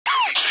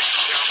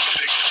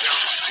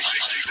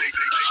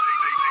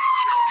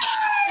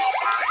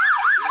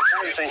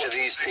Everything to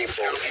these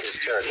people is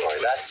territory.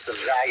 That's the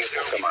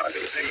valuable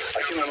commodity.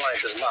 A human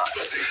life is not.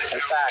 In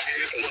fact,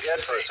 a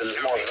dead person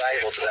is more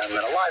valuable to them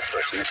than a live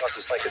person because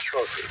it's like a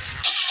trophy.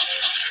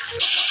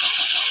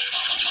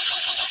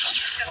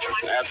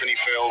 Anthony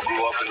Fell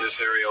grew up in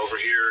this area over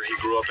here. He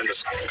grew up in the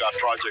Scott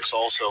Projects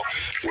also,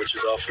 which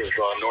is off of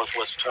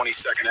Northwest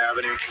 22nd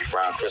Avenue.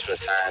 Around Christmas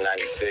time,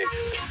 96,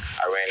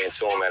 I ran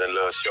into him at a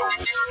little show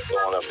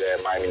going up there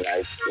at Miami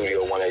Nights,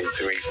 Studio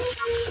 183.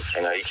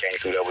 And he came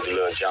through there with the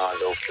little John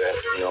Doe set,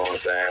 you know what I'm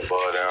saying?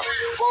 But,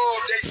 well,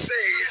 they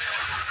say,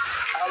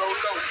 I don't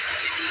know,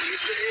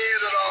 he's the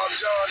head of our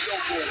John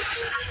Doe boys.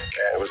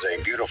 It was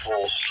a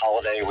beautiful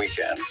holiday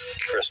weekend,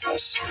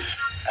 Christmas,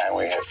 and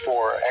we had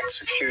 4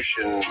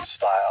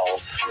 execution-style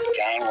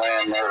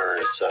gangland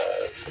murders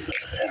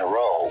in a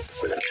row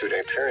within a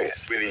 2-day period.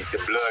 Really,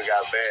 the blood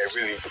got bad.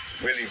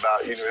 Really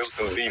about, it was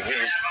some beef.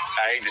 Really,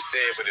 I hate to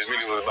say it, but it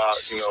really was about,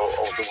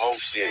 on some whole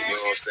shit. You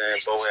know what I'm saying?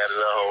 Bo had a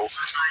little hoe.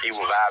 He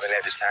was vibing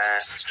at the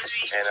time,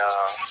 and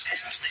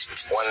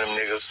one of them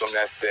niggas from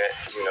that set,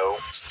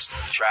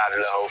 tried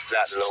the little hoe,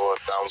 slapped the little hoe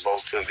or something. Bo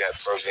took that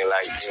person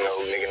like,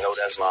 nigga, know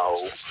that's my hoe.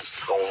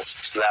 Gonna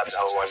slap the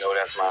hoe and know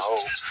that's my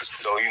hoe.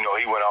 So,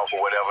 he went off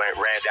or whatever and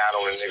ran down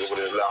on the nigga with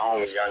his little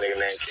homie, young nigga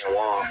named Ken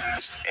Wan.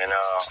 And,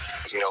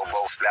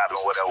 Bo slapped him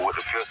or whatever with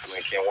the pistol,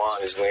 and Ken Wan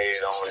just went head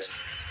on and,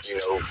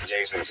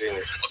 gave him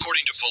business.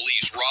 According to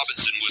police,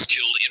 Robinson was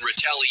killed in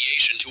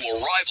retaliation to a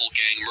rival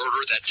gang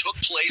murder that took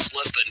place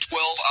less than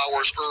 12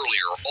 hours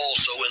earlier,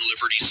 also in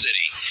Liberty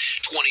City.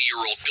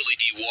 20-year-old Billy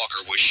D.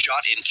 Walker was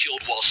shot and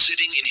killed while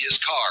sitting in his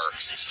car.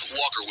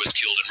 Walker was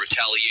killed in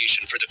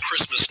retaliation for the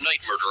Christmas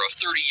night murder of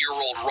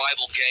 30-year-old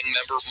rival gang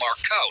member Mark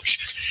Couch.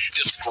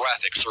 This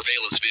graphic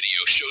surveillance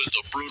video shows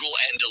the brutal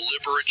and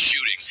deliberate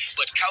shooting,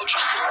 but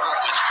Couch's murder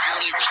was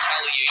merely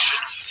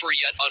retaliation for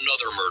yet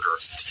another murder.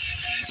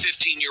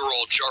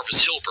 15-year-old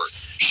Jarvis Hilbert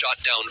shot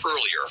down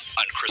earlier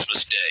on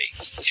Christmas Day.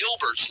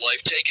 Hilbert's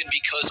life taken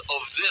because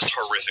of this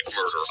horrific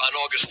murder on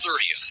August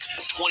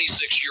 30th.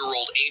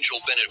 26-year-old Angel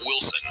Bennett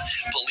Wilson.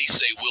 Police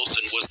say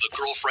Wilson was the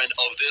girlfriend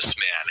of this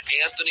man,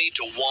 Anthony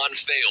DeJuan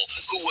Fale,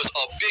 who was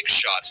a big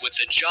shot with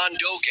the John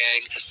Doe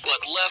gang,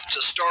 but left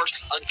to start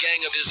a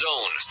gang of his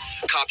own.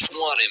 Cops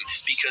want him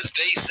because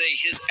they say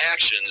his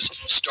actions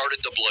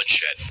started the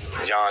bloodshed.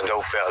 John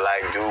Doe felt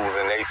like dudes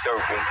in they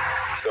circle.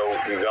 So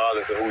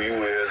regardless of who you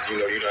is,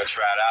 you done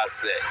tried our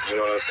set. You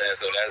know what I'm saying?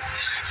 So that's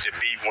the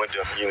beef went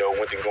to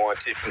going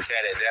tit for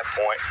tat at that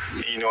point.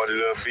 The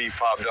little beef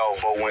popped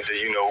off. Bo went to,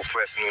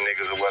 pressing the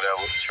niggas or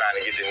whatever, trying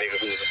to get the niggas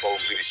who was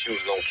supposed to be the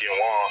shooters on Ken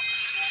Wan.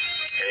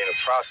 And in the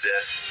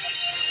process,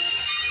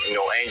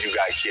 Angel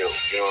got killed.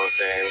 You know what I'm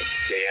saying?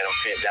 They had him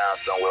pinned down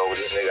somewhere over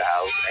this nigga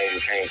house.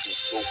 Angel came through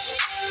swooping,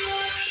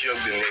 shook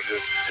the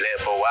niggas, let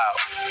Bo out,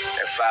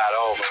 and fired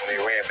off. And when they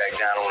ran back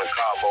down on the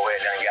car, Bo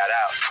had done got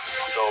out.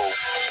 So,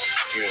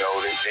 they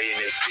in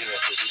their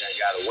feelings because he done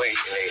got away,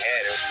 and they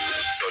had him.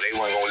 So they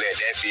wasn't going to let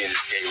that be his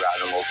escape route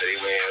no more. So they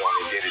went on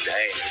and did it to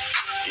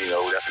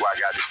Angel. That's why I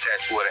got this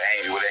tattoo of the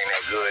angel. It ain't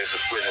that good. It's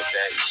a prison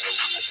tag. I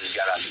just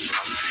got out.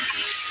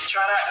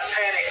 Try not to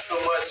panic so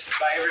much.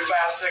 Like every 5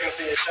 seconds,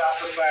 saying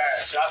shots are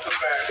fired, shots are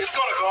fired. It's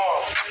gonna go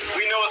on.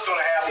 We know it's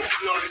gonna happen.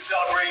 People gonna be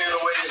celebrating in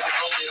a way that they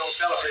hope they don't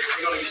celebrate.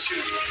 They're gonna get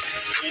shooting.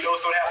 And you know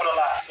it's gonna happen a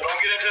lot. So don't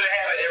get into the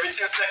habit. Every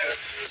 10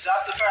 seconds,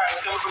 shots are fired.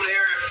 It's coming from the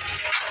area.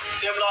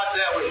 10 blocks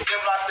that way. 10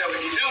 blocks that way.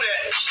 If you do that,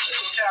 it's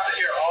gonna count the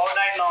air all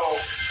night long.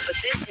 But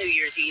this New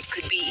Year's Eve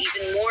could be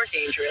even more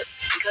dangerous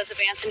because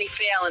of Anthony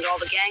Fale and all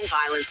the gang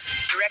violence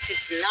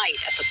directed tonight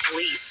at the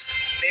police.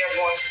 They're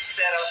going to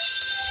set up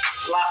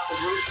lots of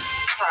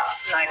rooftop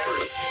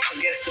snipers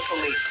against the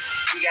police.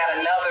 We got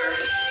another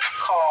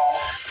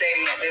call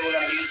stating that they were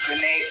going to use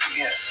grenades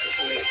against the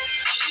police.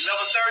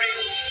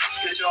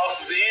 11:30, get your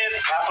officers in.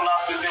 My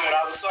philosophy has been when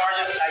I was a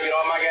sergeant, I get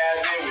all my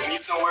guys in. We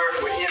meet somewhere,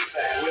 we're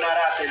inside. We're not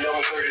out there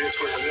 11:30 to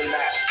 12. We're not.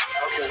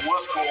 I don't care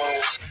what's going on.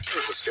 It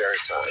was a scary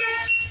time,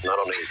 not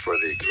only for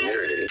the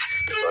community,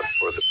 but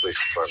for the police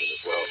department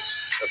as well.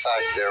 In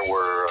fact, there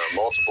were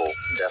multiple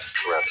death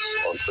threats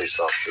on police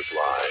officers'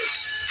 lives,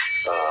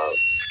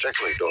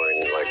 particularly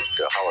during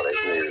holidays,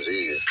 New Year's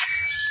Eve,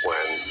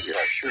 when you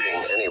have shooting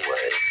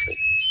anyway.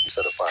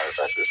 Instead of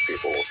firecrackers,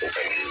 people will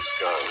sometimes use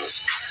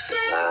guns.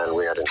 And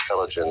we had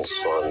intelligence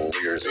on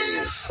New Year's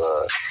Eve,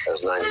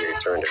 as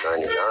 98 turned to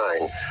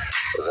 99,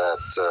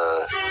 that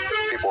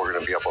people were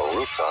going to be up on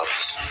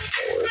rooftops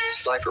with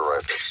sniper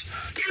rifles,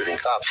 shooting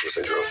cops as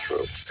they drove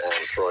through,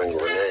 and throwing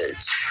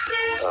grenades.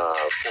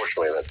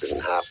 Fortunately, that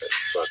didn't happen,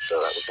 but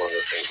that was one of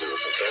the things we were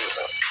concerned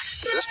about.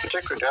 This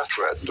particular death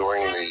threat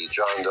during the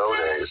John Doe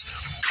days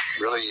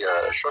really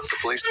shook the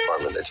police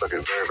department. They took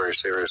it very, very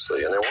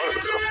seriously, and they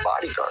wanted to put a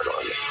bodyguard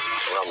on me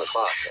around the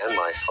clock and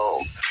my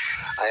home.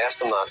 I asked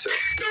them not to.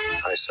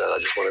 I said, I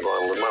just want to go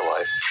on and live my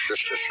life. This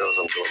just shows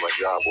I'm doing my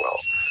job well.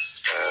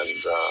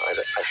 And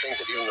I think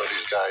that even though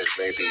these guys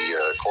may be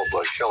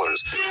cold-blooded killers,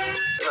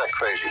 they're not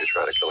crazy to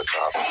try to kill a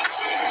cop.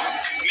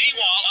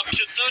 Meanwhile, up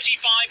to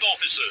 35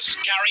 officers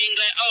carrying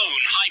their own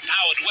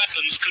high-powered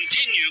weapons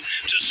continue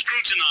to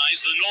scrutinize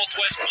the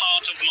northwest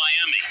part of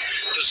Miami,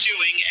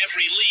 pursuing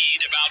every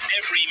lead about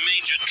every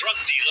major drug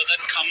dealer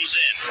that comes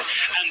in.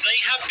 And they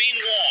have been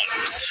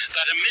warned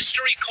that a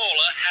mystery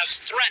caller has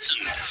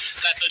threatened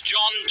that the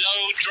John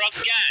Doe drug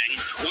gang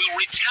will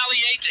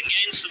retaliate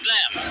against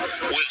them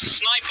with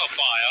sniper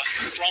fire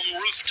from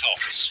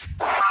rooftops.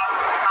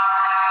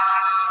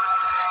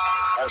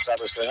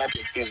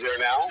 He's there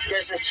now.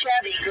 There's a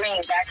Chevy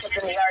green backed up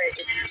in the yard.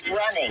 It's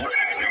running.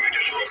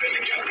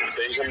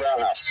 He's in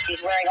Brown House.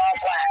 He's wearing all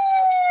black.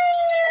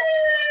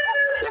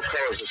 What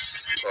color is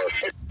this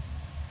car?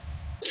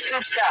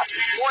 Souped up.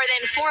 More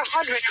than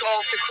 400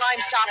 calls to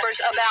Crime Stoppers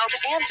about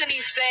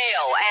Anthony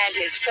Fail and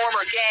his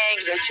former gang,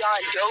 the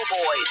John Doe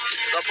Boys.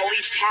 The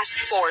police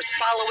task force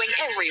following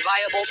every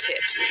viable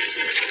tip.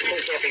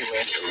 He's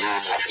everywhere.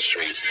 Off the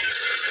street.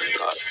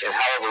 And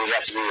however we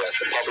have to do that. If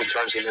the public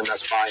turns him in,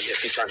 that's fine. If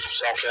he turns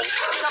himself in.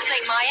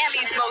 Something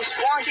Miami's most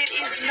wanted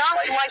is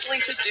not likely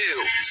to do.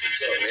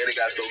 Man, it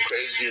got so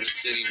crazy in the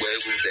city where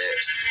it was that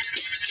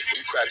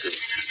them crackers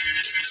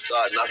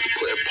started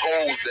putting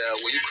poles down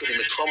where you couldn't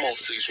even come on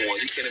 6-1.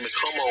 You can't even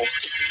come off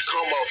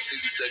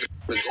 62nd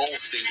and go on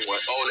 6-1.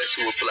 All that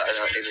shit was blocked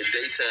out in the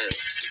daytime.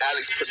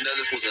 Alex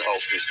Pinellas was in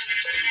office.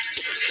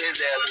 His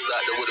ass was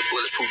out there with a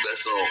bulletproof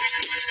vest on.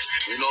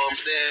 You know what I'm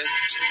saying?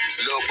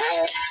 Lil'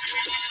 Bo,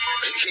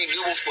 he can't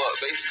give a fuck.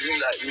 Basically,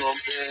 like, you know what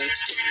I'm saying?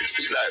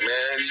 He like,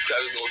 man, these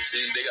crackers gonna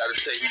see, they gotta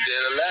take me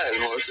dead alive.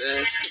 You know what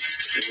I'm saying?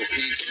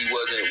 He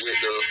wasn't with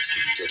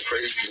the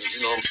crazy,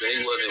 you know what I'm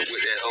saying? He wasn't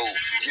with that whole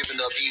giving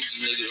up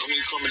easy, nigga. I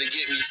mean, coming to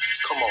get me,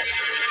 come on.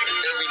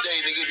 Every day,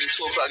 nigga, it'll be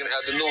 2 o'clock in the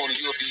afternoon, and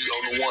you'll be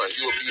on the one.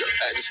 You'll be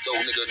at the store,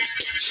 nigga.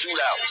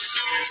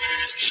 Shootouts.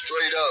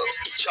 Straight up.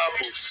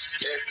 Choppers.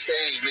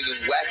 SKs,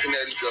 niggas whacking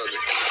at each other.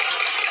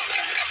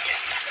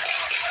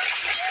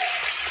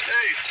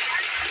 Hey,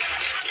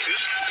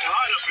 it's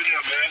hot up in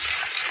there, man.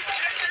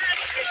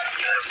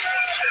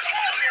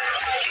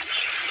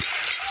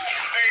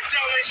 Hey,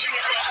 tell them they shoot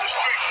across the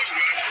street, too,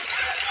 man.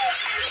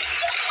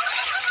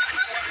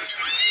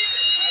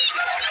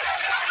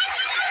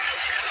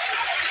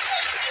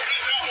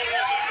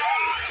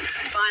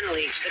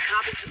 Finally, the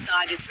cops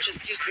decide it's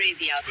just too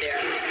crazy out there.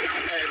 Hey,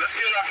 let's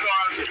get in our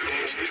cars and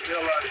get the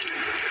hell out of here.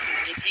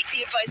 They take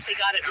the advice they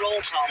got at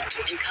roll call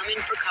and come in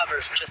for cover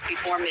just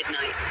before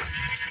midnight.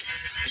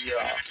 The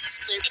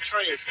state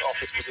attorney's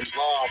office was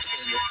involved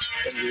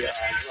in the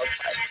drug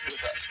fight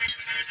with us.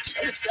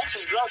 There's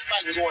some drug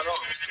fighting going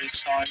on. We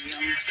saw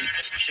young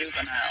people,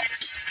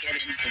 juveniles, get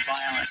into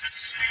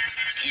violence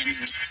in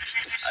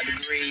a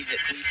degree that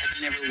we had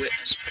never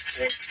witnessed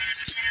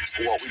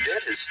before. What we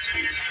did is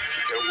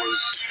there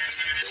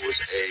was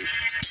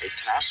a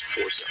task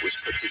force that was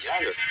put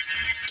together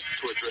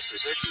to address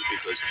this issue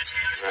because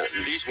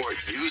these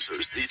weren't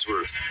users; these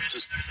were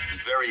just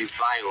very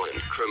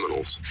violent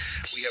criminals.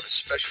 We have a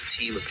special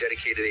team of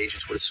dedicated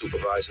agents with a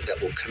supervisor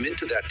that will come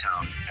into that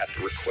town at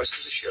the request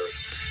of the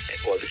sheriff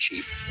or the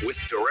chief, with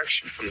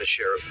direction from the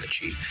sheriff and the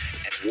chief,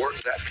 and work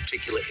that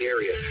particular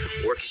area,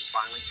 working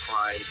violent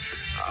crime,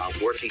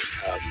 working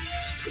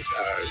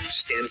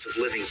standards of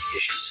living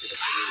issues in the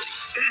community,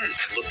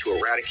 and look to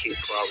eradicate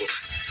problems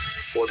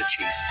for the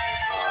chief.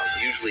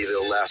 Usually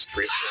they'll last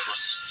 3 or 4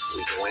 months.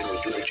 We go in, we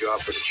do the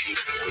job for the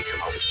chief, and we come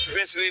out.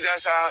 Eventually,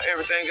 that's how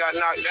everything got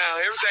knocked down.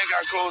 Everything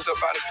got closed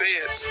up by the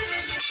feds.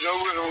 You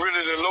know,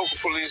 really the local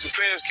police, the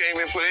feds came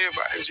in and put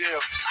everybody in jail.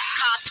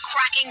 Cops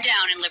cracking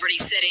down in Liberty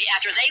City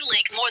after they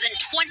link more than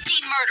 20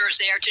 murders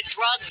there to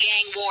drug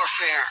gang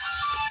warfare.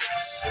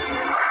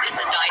 This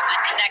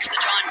indictment connects the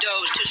John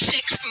Does to 6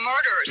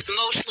 murders,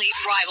 mostly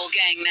rival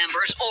gang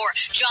members or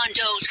John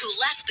Does who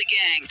left the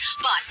gang.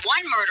 But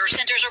one murder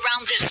centers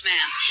around this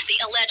man,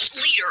 the alleged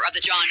leader of the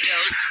John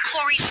Does,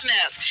 Corey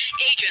Smith.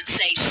 Agents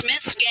say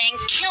Smith's gang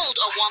killed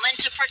a woman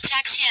to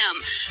protect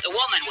him. The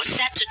woman was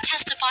set to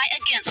testify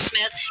against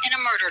Smith in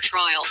a murder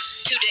trial.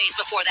 2 days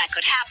before that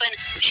could happen,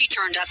 she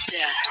turned up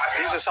dead.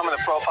 These are some of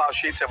the profile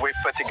sheets that we've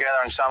put together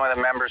on some of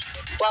the members.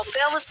 While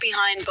Fail was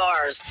behind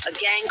bars, a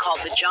gang called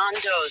the John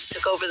Does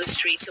took over the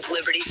streets of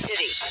Liberty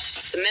City.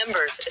 The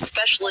members,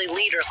 especially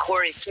leader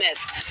Corey Smith,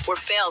 were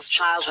Fail's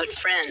childhood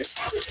friends.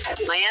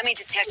 Miami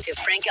detective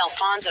Frank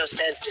Alfonso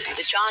says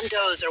the John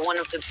Does are one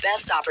of the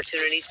best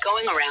opportunities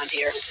going around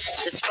here,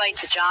 despite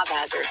the job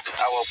hazards.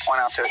 I will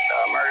point out to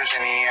murders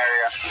in the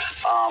area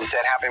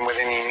that happen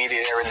within the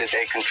immediate area that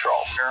they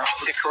control.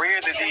 The career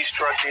that these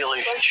drug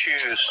dealers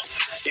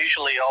choose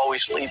usually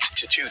always leads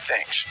to 2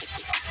 things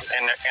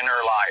in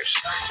their lives.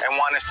 And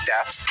one is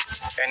death,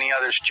 and the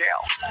other is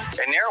jail.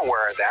 And they're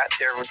aware of that.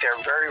 They're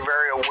very,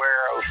 very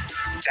aware of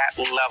that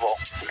level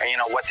and, you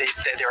know, what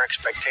their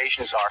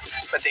expectations are.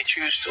 But they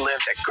choose to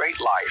live that great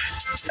life,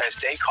 as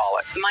they call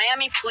it.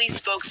 Miami police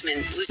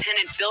spokesman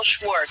Lieutenant Bill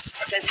Schwartz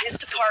says his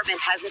department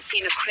hasn't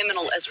seen a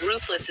criminal as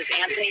ruthless as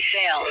Anthony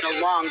Fail in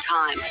a long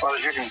time. Well,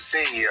 as you can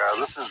see,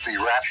 this is the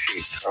rap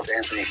sheet of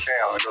Anthony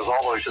Fail. It goes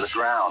all the way to the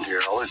ground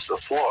here, all the way to the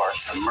floor.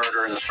 A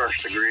murder in the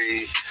 1st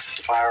degree,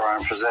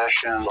 firearm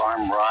possession,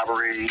 armed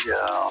robbery,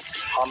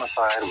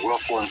 homicide,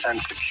 willful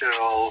intent to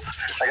kill.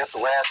 I guess the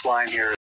last line here